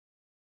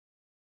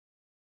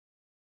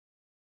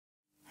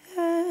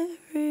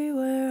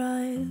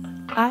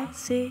I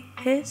see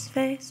his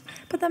face,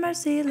 but the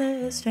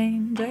merciless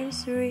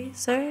strangers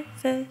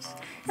resurface.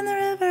 And the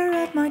river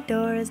at my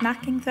door is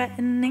knocking,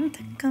 threatening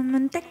to come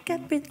and take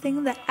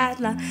everything that I'd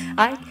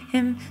like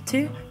him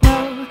to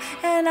know.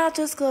 And I'll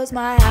just close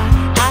my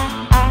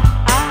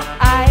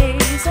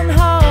eyes and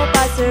hope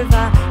I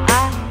survive.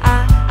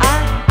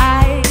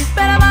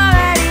 But I'm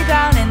already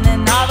drowning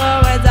in all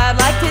the words I'd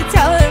like to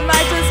tell him.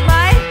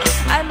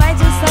 I might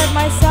just let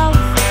myself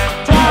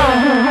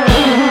drown.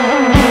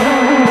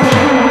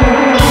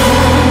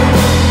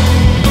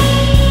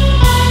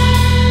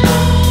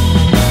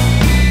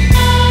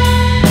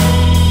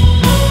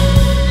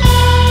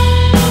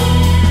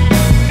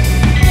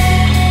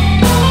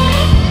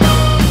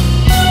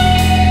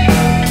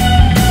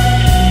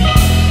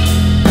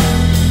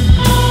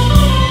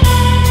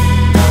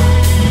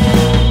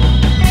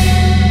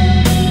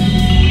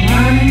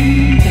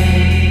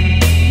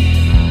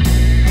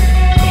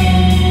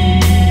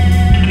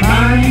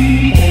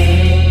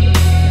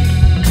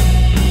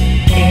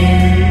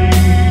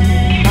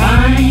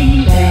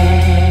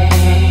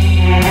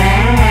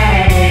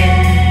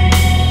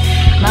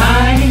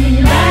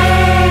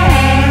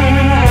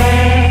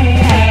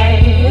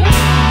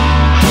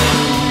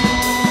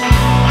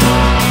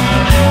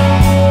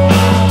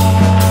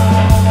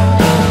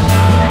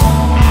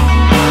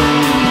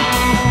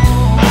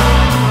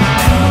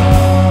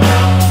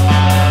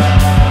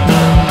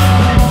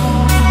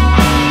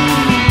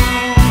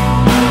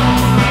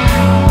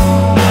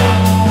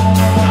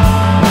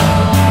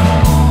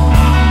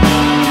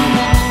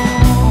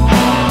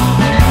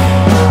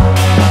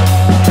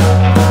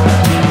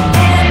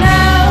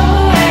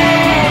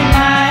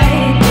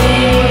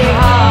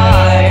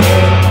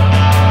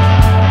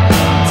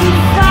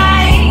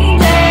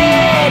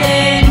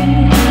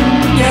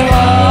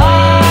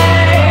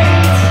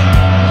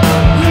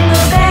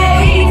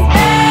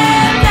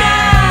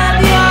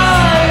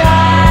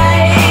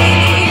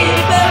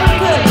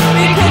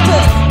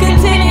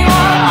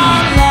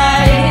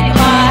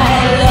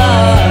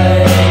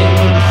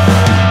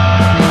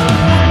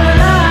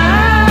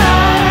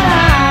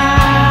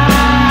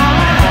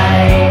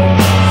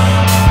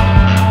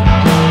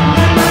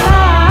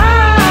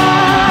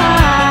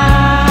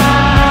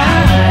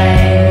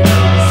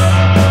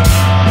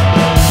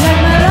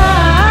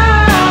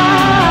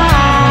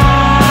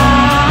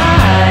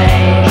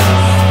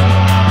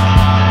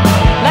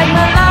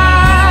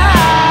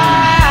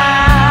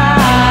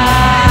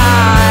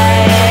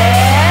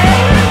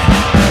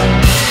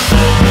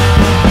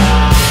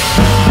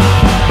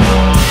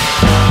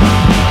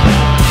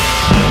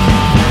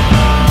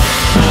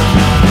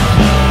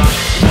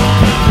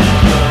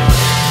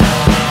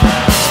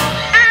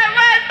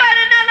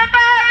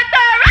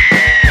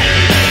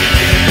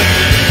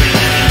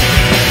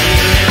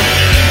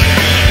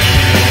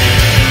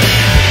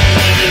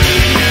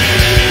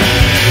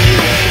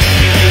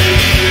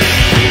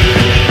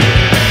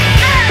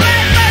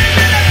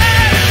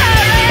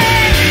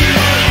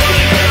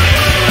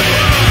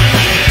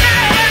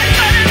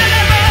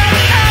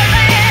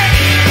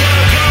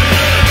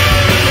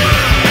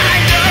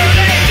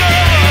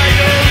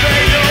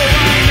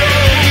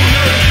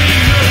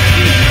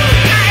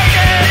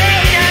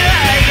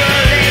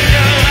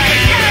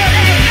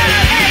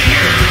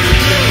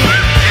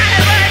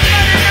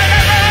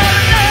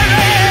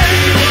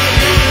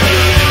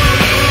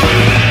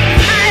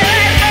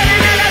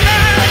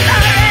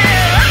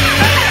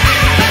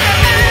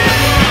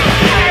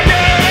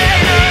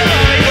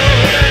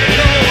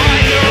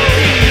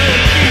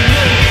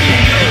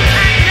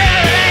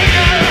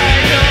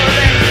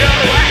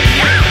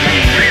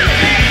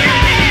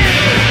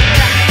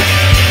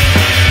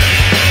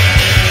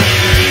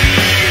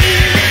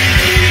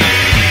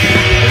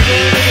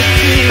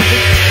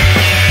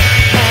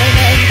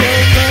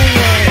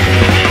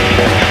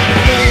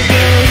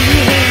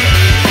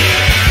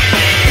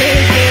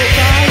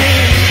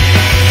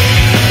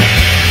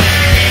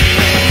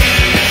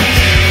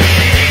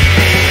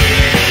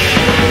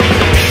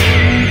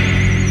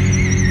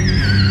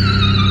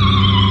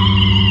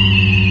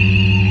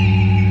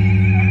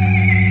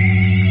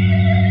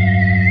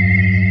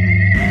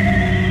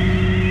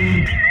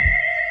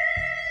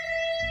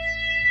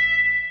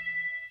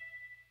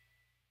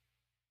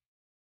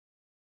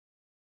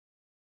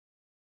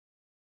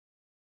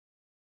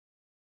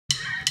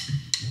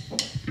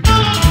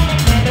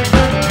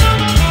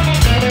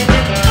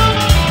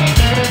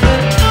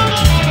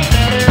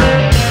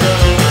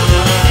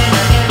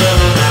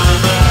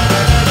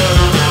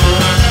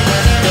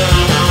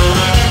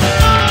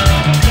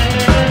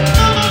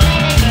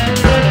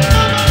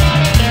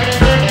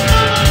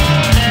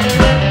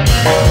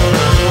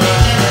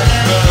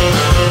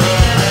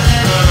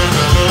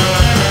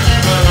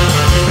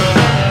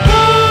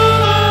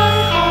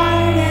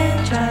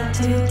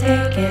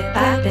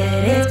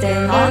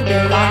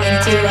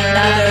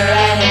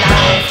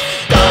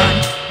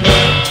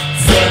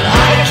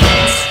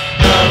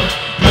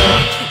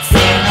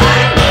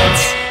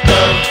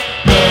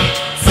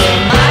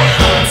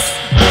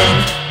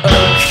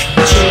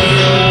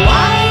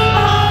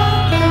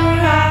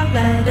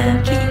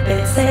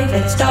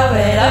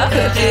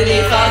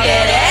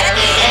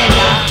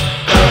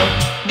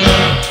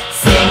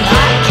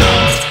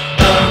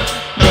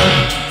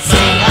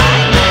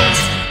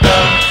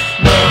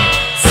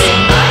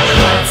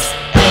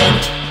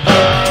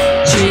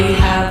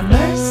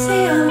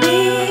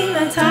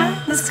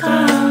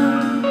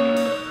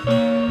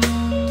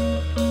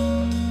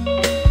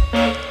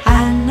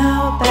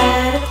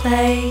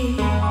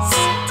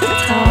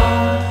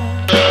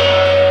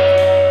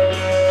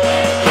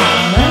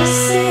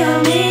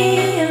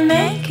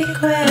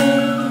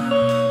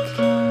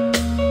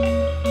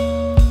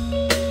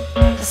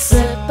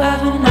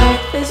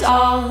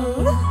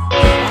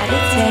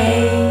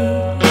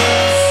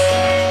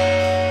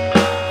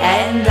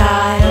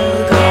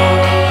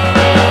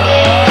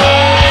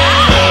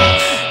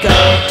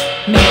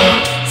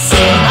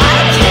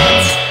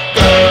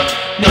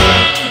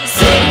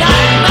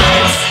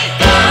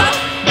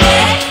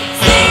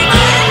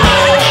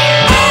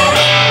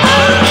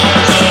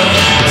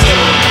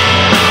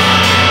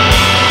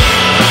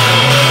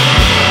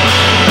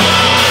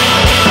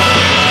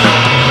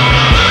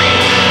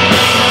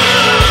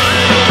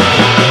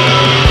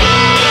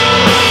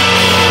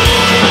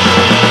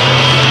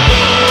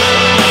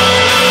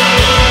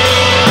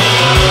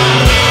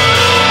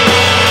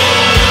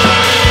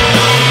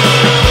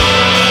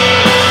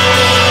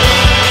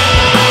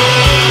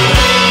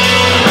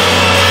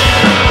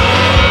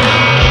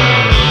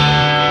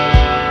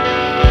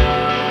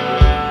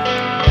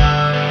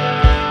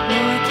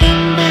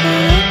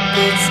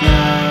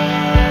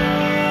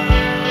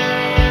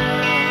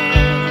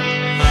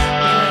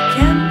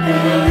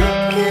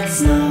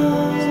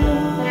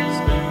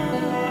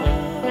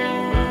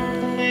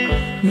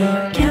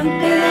 can't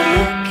bear to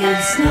look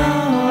at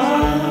snow.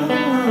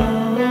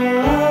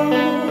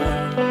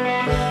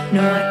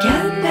 No, I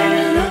can't bear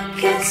to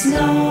look at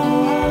snow.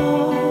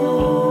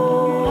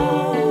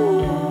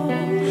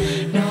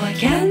 No, I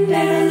can't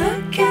bear to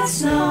look at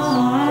snow.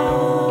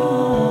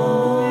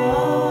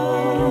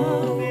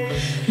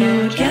 No,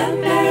 I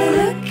can't bear to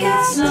look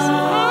at snow.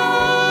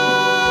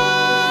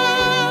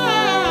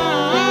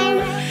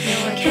 No,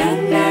 I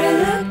can't bear to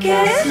look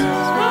at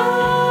snow.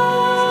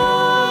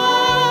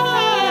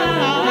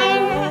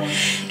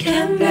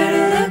 Can't bear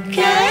to look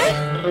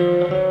at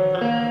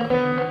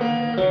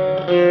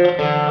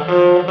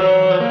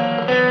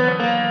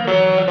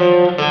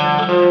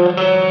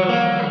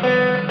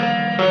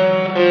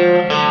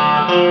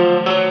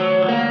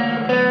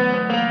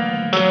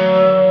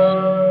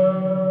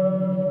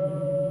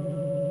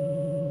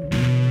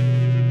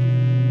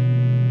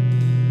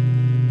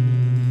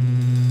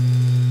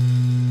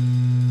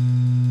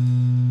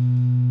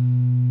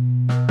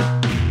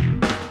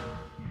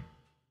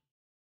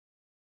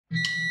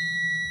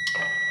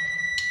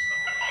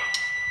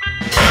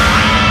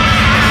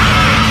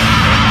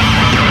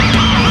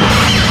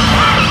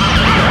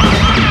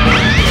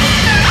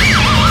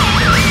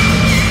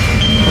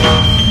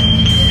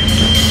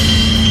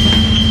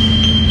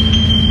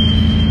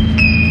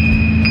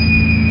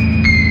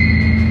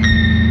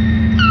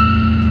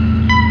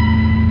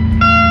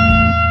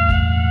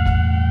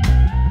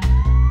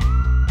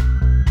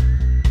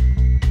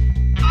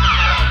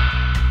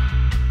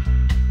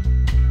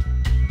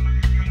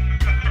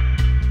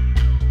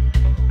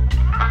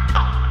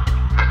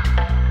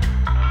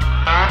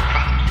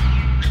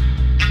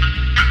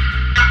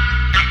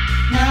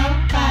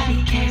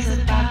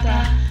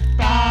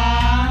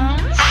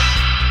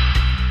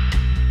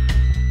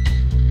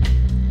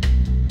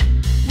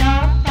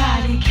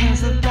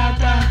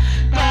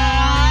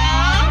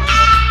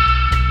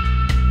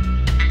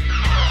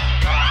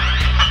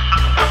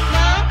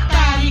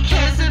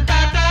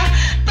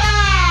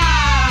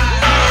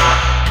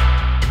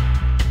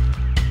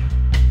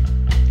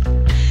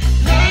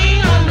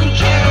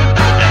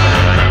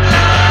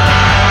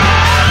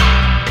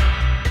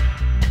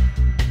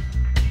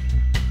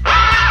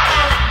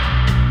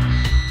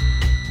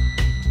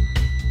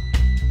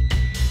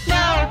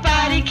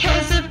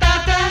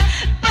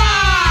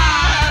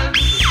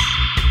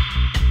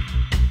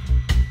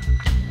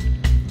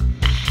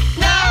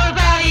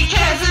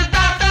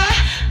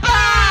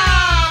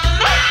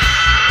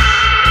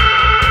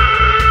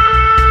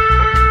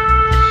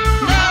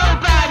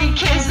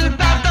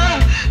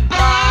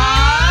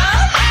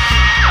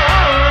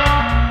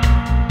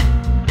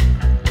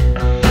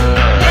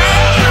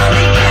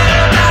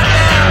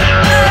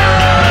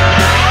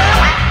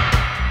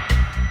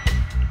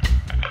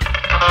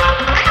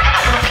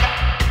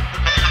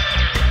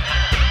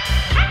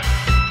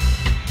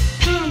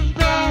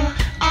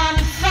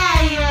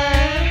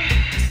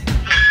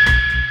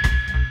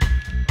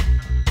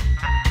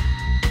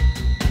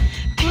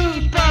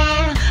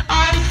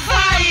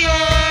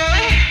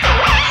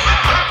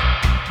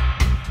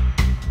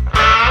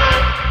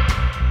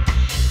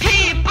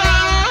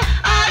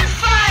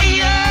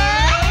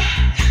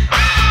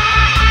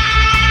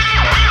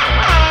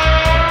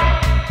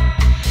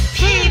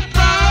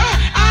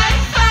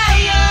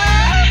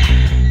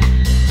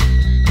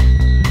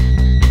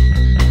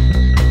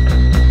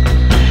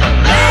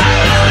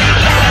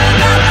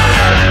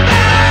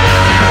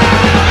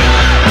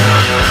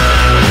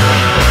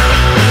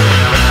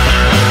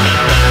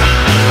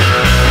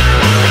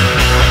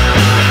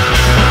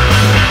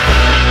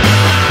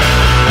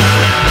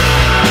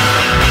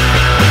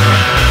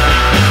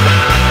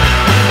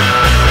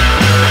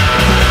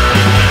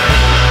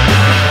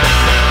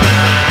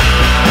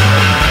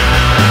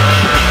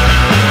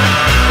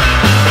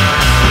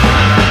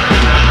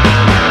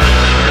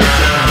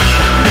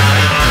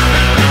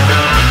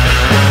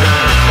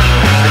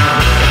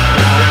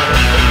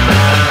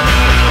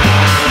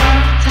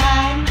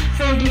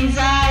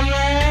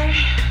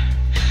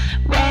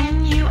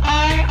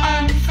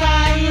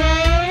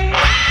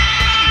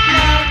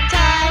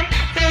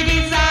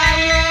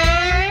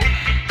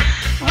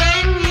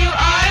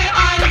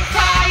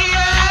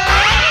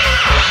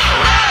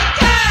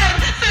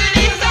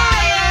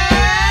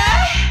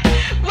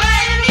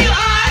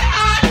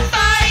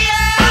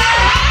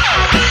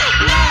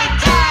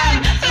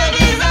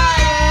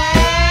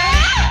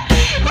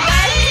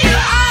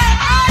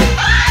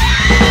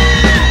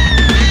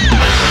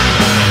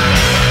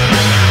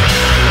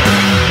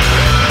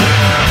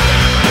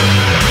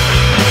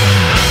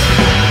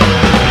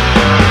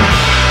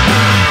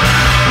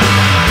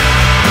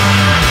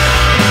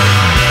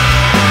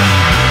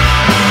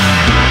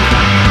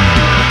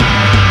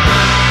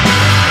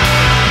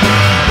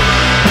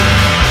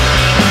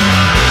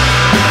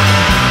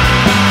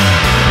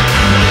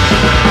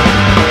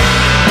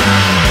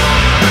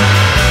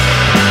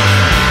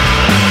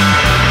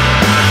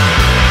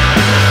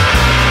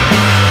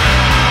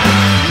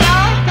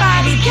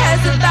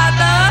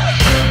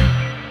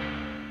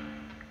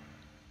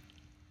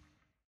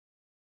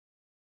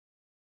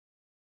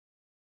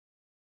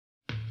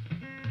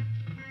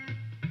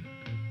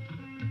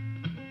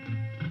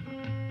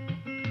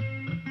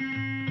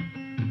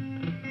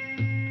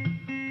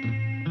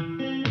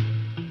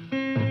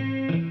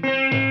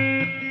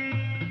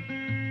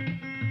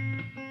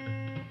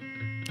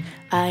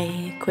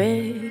I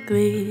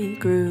quickly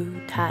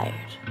grew tired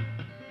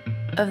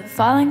of the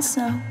falling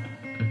snow.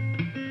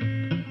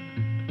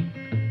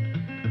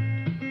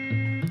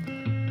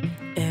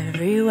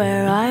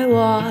 Everywhere I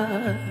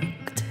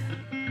walked,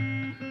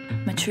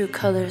 my true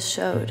colors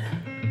showed.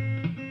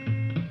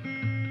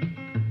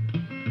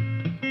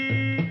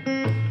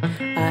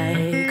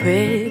 I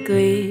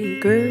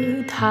quickly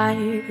grew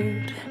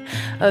tired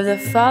of the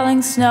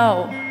falling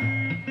snow.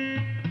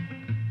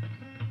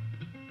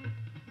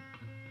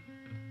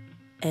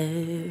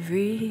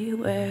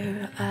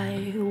 Everywhere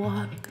I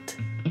walked,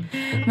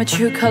 my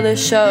true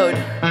colors showed.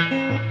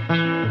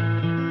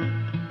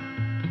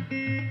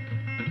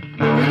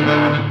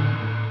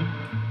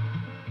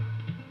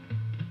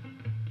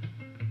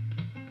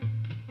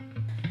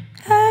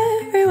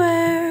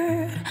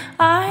 Everywhere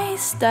I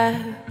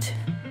stepped,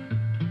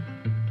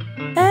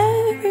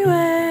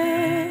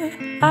 everywhere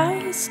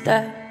I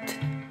stepped,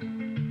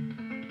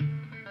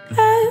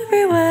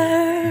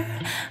 everywhere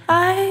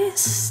I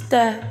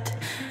stepped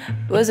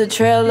was a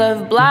trail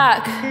of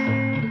black.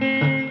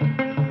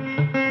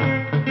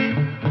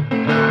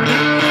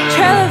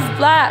 Trail of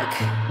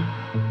black.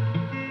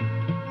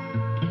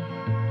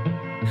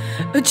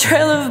 A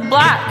trail of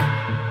black.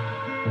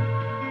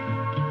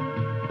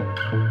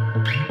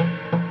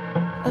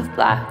 Of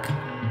black.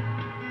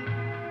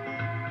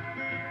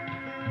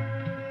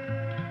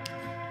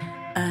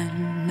 I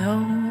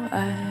know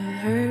I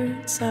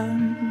hurt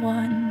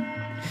someone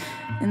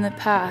in the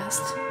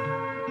past,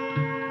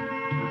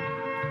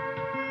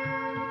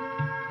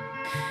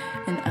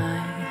 and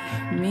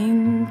I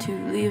mean to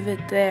leave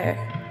it there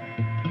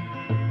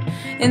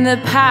in the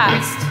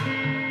past.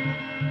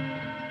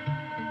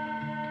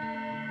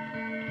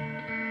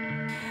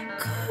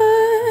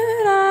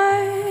 Could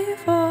I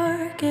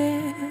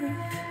forgive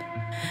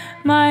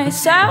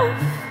myself?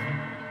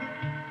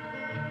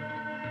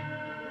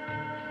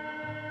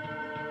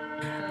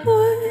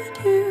 Would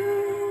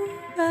you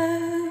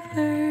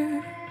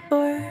ever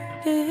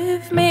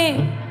forgive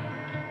me?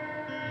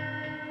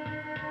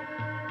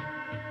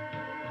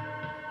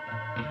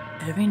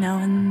 Every now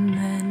and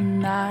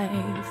then I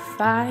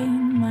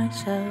find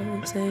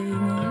myself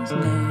saying his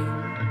name.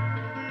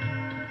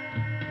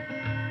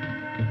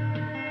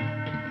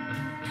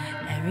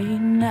 Every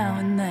now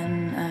and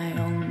then I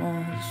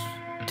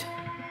almost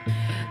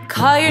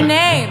call your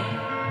name.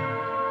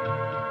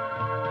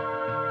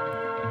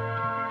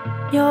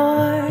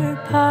 You're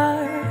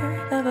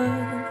part of a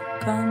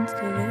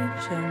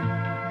constellation.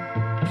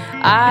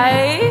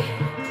 I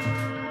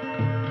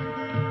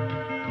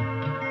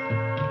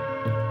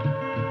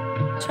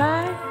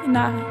try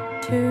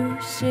not to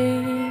see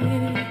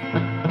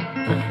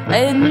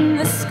in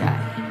the sky.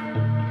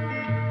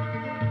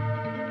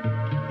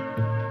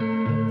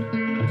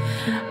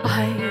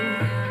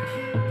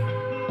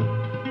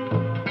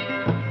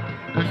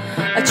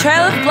 A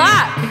trail of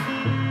black.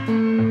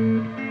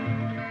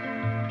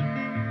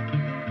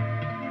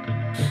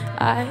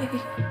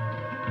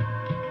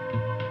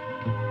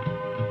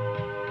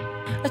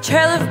 A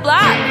trail of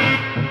black.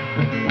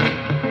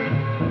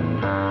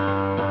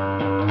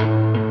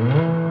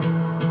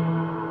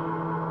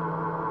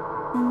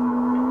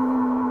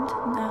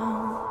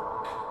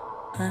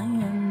 I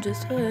am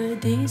just a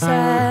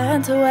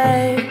descent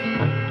away.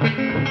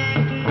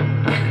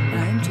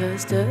 I'm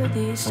just a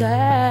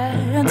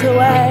descent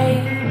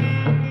away.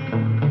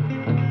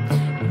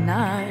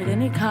 Not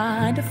any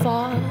kind of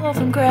fall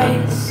from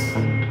grace.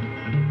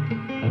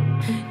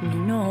 You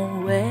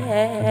know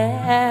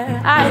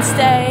where I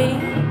stay.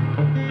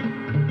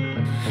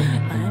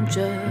 I'm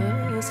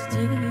just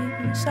a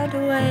descent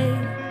away.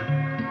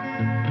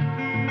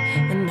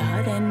 And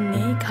not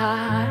any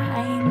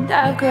kind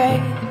of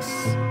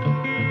grace.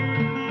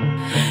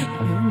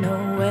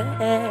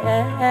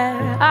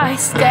 Where I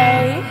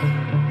stay.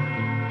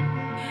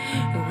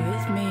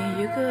 With me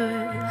you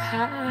could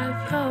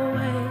have your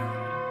way.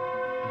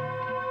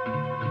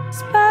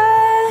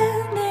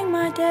 Spending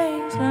my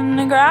days on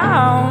the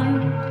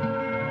ground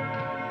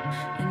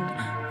and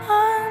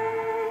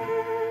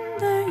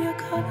under your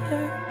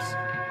covers.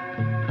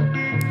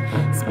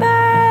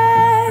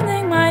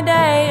 Spending my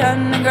day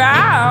on the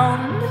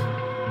ground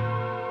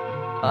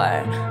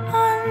or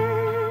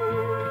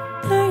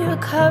under your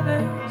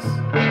covers.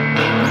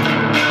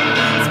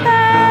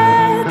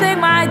 Spending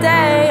my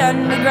day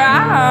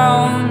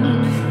underground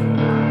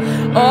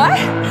or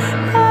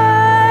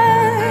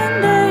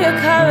under your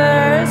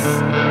covers.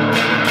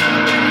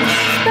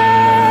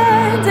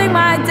 Spending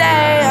my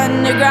day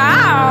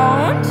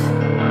underground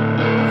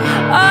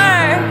or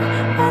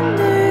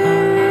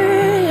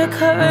under your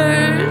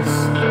covers.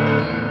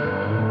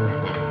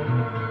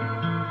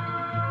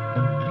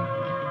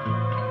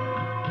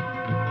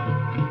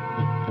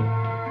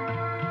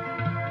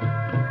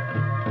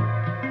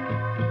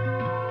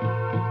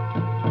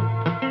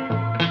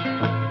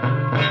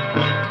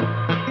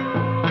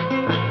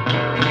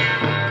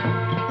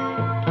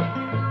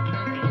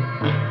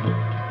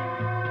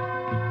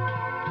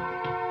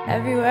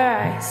 Everywhere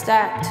I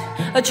stepped,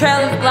 a trail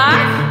of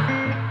black.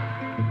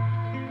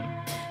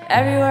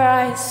 Everywhere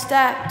I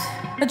stepped,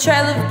 a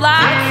trail of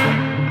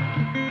black.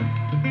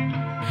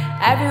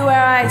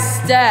 Everywhere I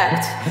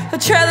stepped, a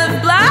trail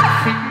of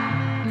black.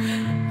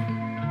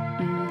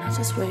 I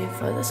just wait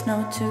for the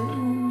snow to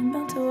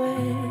melt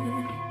away.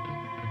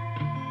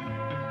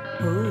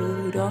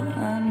 Hold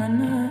on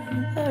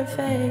another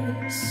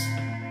face.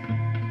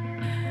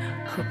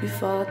 Hope you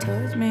fall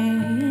towards me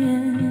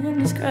in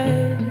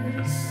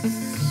disgrace.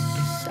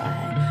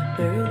 I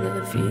bury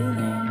the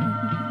feeling.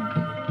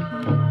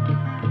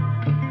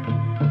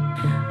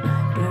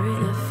 I bury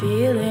the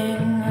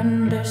feeling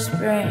under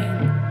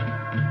spring.